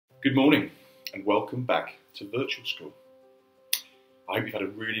Good morning and welcome back to virtual school. I hope you've had a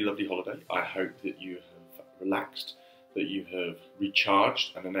really lovely holiday. I hope that you have relaxed, that you have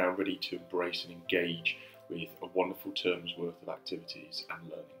recharged and are now ready to embrace and engage with a wonderful term's worth of activities and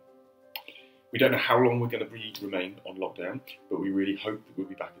learning. We don't know how long we're going to remain on lockdown, but we really hope that we'll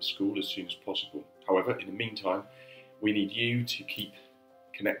be back at school as soon as possible. However, in the meantime, we need you to keep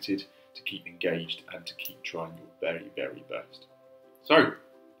connected, to keep engaged and to keep trying your very, very best. So,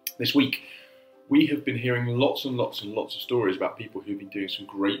 this week, we have been hearing lots and lots and lots of stories about people who've been doing some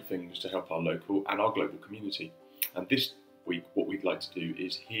great things to help our local and our global community. And this week, what we'd like to do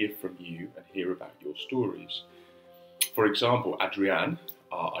is hear from you and hear about your stories. For example, Adrienne,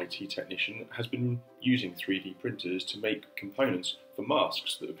 our IT technician, has been using 3D printers to make components for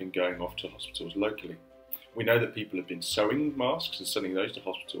masks that have been going off to hospitals locally. We know that people have been sewing masks and sending those to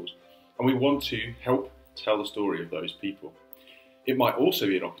hospitals, and we want to help tell the story of those people. It might also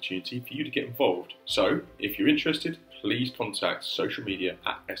be an opportunity for you to get involved. So, if you're interested, please contact social media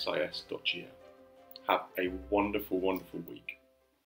at sis.gl. Have a wonderful, wonderful week.